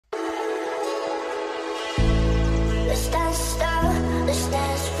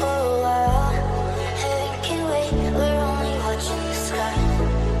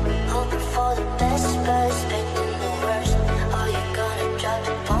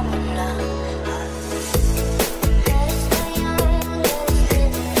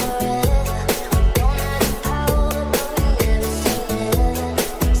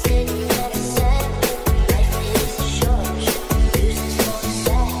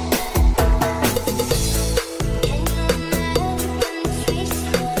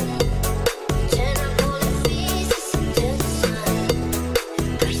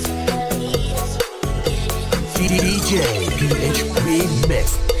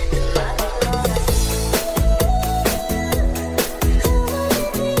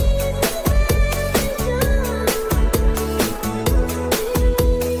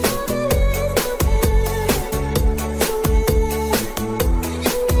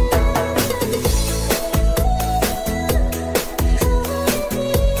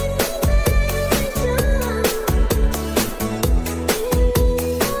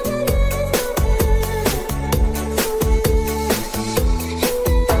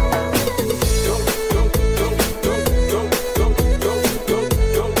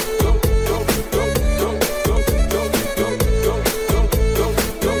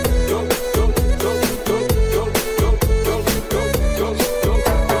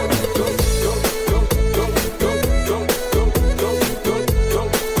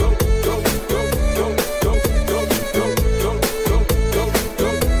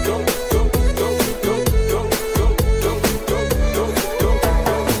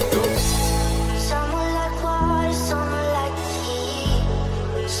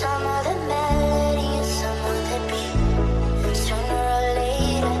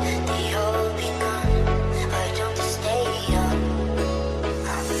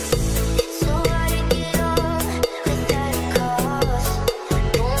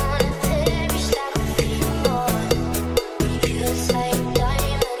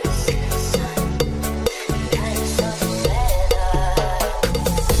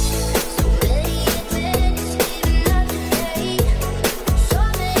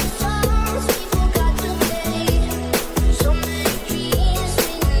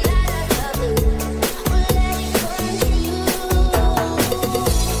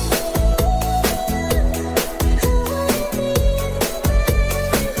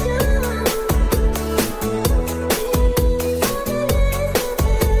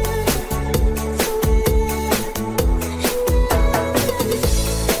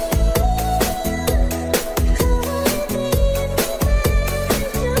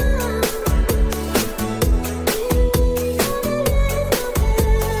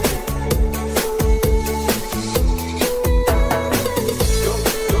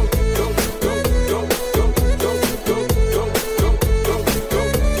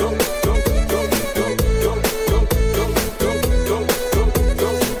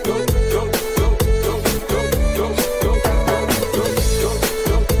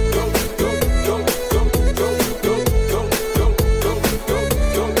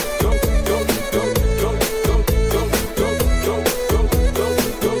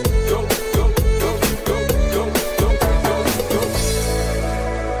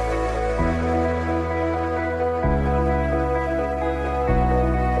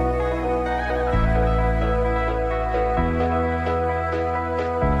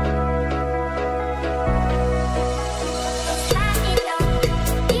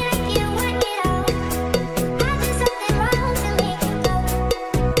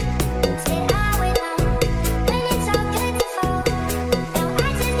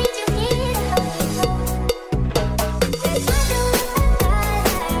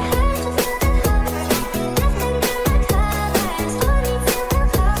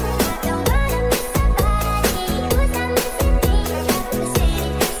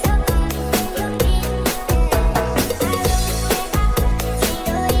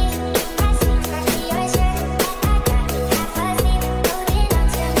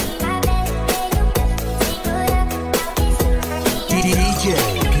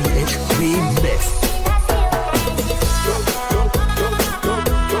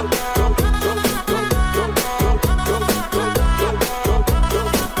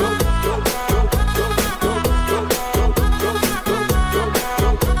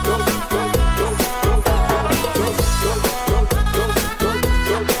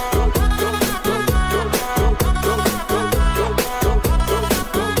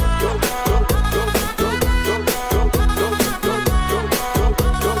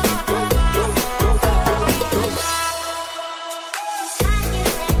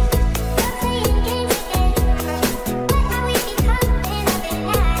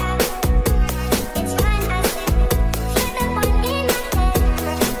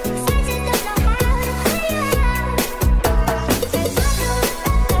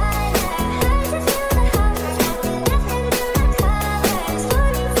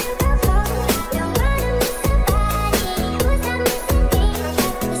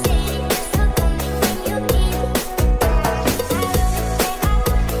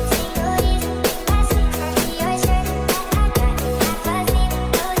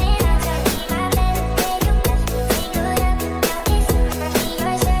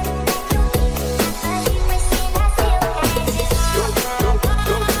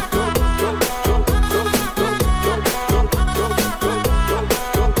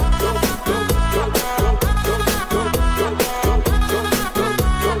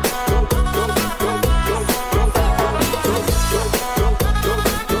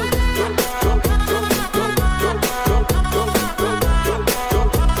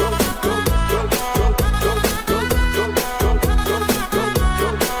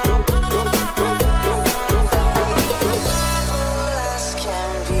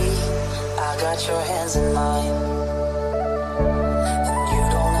I got your hands in mine, and you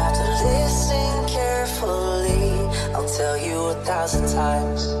don't have to listen carefully. I'll tell you 1,000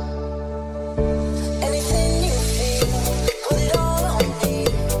 times. Anything you feel, put it all on me.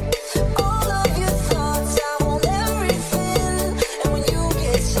 All of your thoughts, I want everything. And when you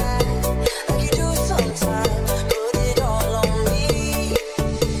get sad, like you do sometimes, put it all on me.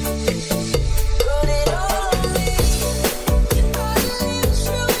 Put it all on me. I lift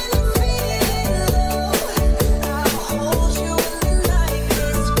you in the feeling low. I'll hold you when the night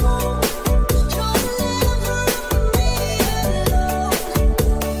gets cold. You'll never be alone.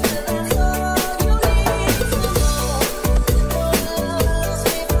 That's all you need to know. No love loves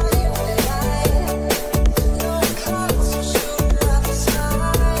me by you and I. No clouds will shoot out the sky.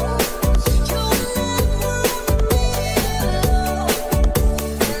 You'll never be alone.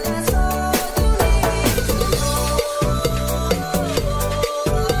 That's all you need to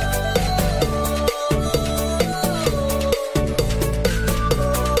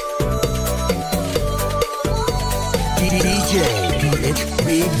DJ PH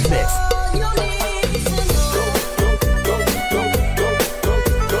Remix.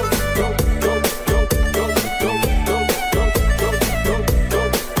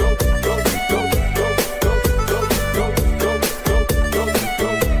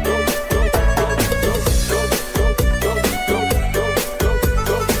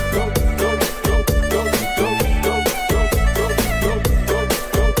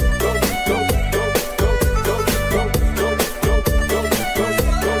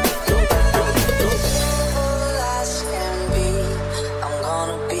 last can be. I'm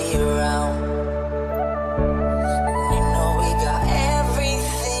gonna be around. And you know we got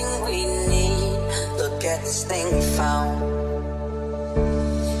everything we need. Look at this thing